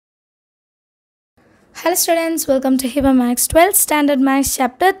Hello students, welcome to Hiba Max 12th Standard Max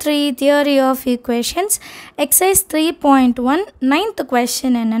Chapter 3 Theory of Equations Exercise 3.1 9th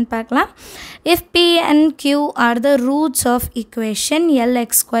question என்னன்னு பார்க்கலாம். If P and Q are the roots of equation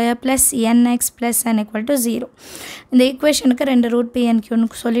Lx square plus nx plus n equal to 0. இந்த equationக்கு ரெண்டு root P and Q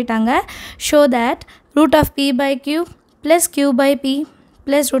னு சொல்லிட்டாங்க. Show that root of P by Q plus Q by P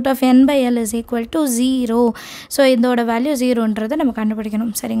plus root of n by L is equal to 0. So இதோட value 0ன்றதை நம்ம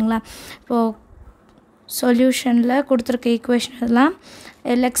கண்டுபிடிக்கணும். சரிங்களா? இப்போ சொல்யூஷனில் கொடுத்துருக்க ஈக்குவேஷன் இதெல்லாம்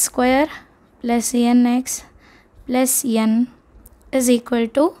lx square plus nx plus n is equal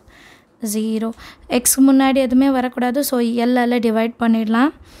to 0. x முன்னாடி எதுவுமே வரக்கூடாது. ஸோ எல்லால் டிவைட்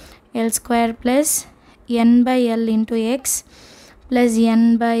பண்ணிடலாம். l square plus n by l into x plus n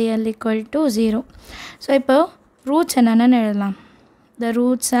by l equal to 0. So இப்போ ரூட்ஸ் என்னென்னு எழுதலாம். The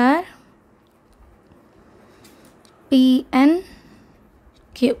roots are p and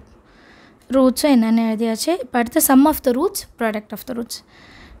q. roots என்னென்னு எழுதியாச்சு. இப்போ அடுத்து sum of the roots, product of the roots.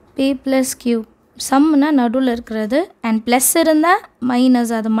 p plus q சம்னா நடுவில் இருக்கிறது and plus இருந்தால்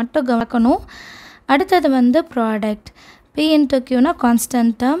மைனஸ் அது மட்டும் கவனிக்கணும். அடுத்தது வந்து product p into qனா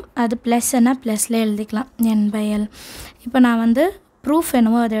constant term, அது ப்ளஸ்னா ப்ளஸில் எழுதிக்கலாம் n by l. இப்போ நான் வந்து ப்ரூஃப்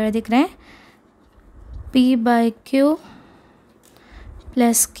என்னவோ அதை எழுதிக்கிறேன். p by q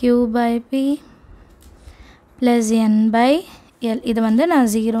plus q by p plus n by l. இது வந்து நான்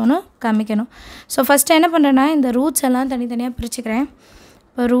 0னு காமிக்கணும். ஸோ ஃபஸ்ட்டு என்ன பண்ணுறேன்னா இந்த ரூட்ஸ் எல்லாம் தனித்தனியாக பிரிச்சுக்கிறேன்.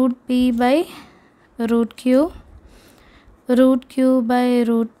 இப்போ root p by root q, root q by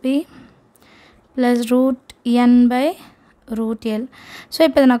root p plus root n by root l. So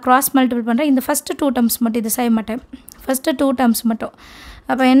இப்போ இதை நான் க்ராஸ் மல்டிபிள் பண்ணுறேன். இந்த ஃபஸ்ட்டு 2 டேர்ம்ஸ் மட்டும் இது செய்ய மாட்டேன். ஃபஸ்ட்டு 2 டேர்ம்ஸ் மட்டும்.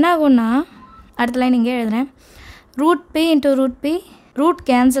 அப்போ என்ன ஆகும்னா அடுத்த லைன் இங்கே எழுதுகிறேன். Root p into root p, root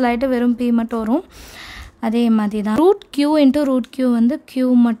cancel ஆகிட்டு வெறும் p மட்டும் வரும். அதே மாதிரி தான் root q into root q வந்து q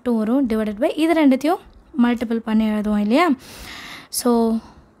மட்டும் வரும் டிவைடட் பை இது ரெண்டுத்தையும் மல்டிபிள் பண்ணி எழுதுவோம் இல்லையா. ஸோ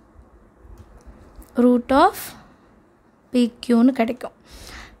ரூட் ஆஃப் pqன்னு கிடைக்கும்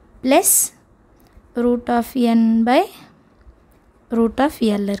plus root of n by root of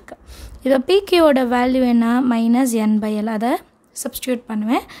l இருக்குது. இப்போ pqவோட வேல்யூ என்ன மைனஸ் n பை l, அதை சப்ஸ்டியூட்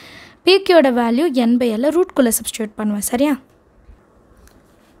பண்ணுவேன். pqவோட value n by l ரூட்குள்ளே substitute பண்ணுவேன். சரியா?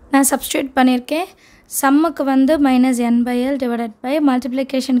 நான் சப்ஸ்டியூட் பண்ணியிருக்கேன். சம்முக்கு வந்து minus n by l divided by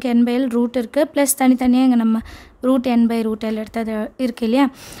மல்டிப்ளிகேஷனுக்கு n by l root இருக்குது ப்ளஸ் தனித்தனியாக இங்கே நம்ம root n by root l எடுத்தது இருக்குது இல்லையா.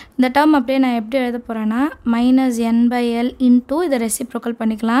 இந்த டேர்ம் அப்படியே நான் எப்படி எழுத போகிறேன்னா minus n by l into இதை ரெசிப்ரோக்கல்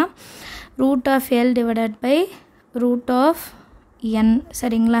பண்ணிக்கலாம். Root of l divided by root of n.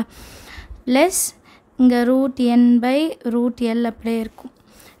 சரிங்களா? ப்ளஸ் இங்கே root n by root l அப்படியே இருக்கும்.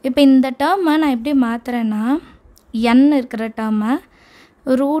 இப்போ இந்த டேர்மை நான் எப்படி மாற்றுறேன்னா n இருக்கிற டேர்மை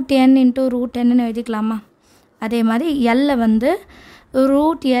ரூட் n இன்ட்டு ரூட் என்னன்னு எழுதிக்கலாமா. அதே மாதிரி எல்லை வந்து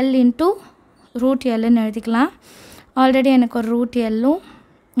ரூட் எல் இன்ட்டு ரூட் எல்லுன்னு எழுதிக்கலாம். ஆல்ரெடி எனக்கு ஒரு ரூட் எல்லும்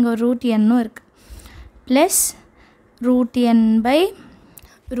இங்கே ஒரு ரூட் என்னும் இருக்குது plus root N by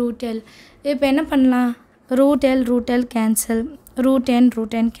root L. இப்போ என்ன பண்ணலாம், ரூட் எல் கேன்சல், ரூட்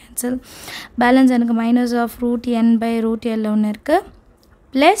என் கேன்சல், பேலன்ஸ் எனக்கு minus of root N by root L ஒன்று இருக்குது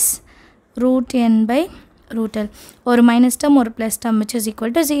plus root N by root L. ஒரு மைனஸ் டேர்ம் ஒரு plus term which is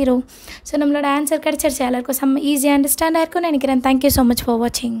equal to 0. So நம்மளோட answer கிடச்சிருச்சு. எல்லாருக்கும் செம்ம ஈஸியாக அண்டர்ஸ்டாண்ட் ஆயிருக்கும்னு நினைக்கிறேன். தேங்க்யூ ஸோ மச் ஃபார்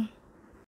வாட்சிங்.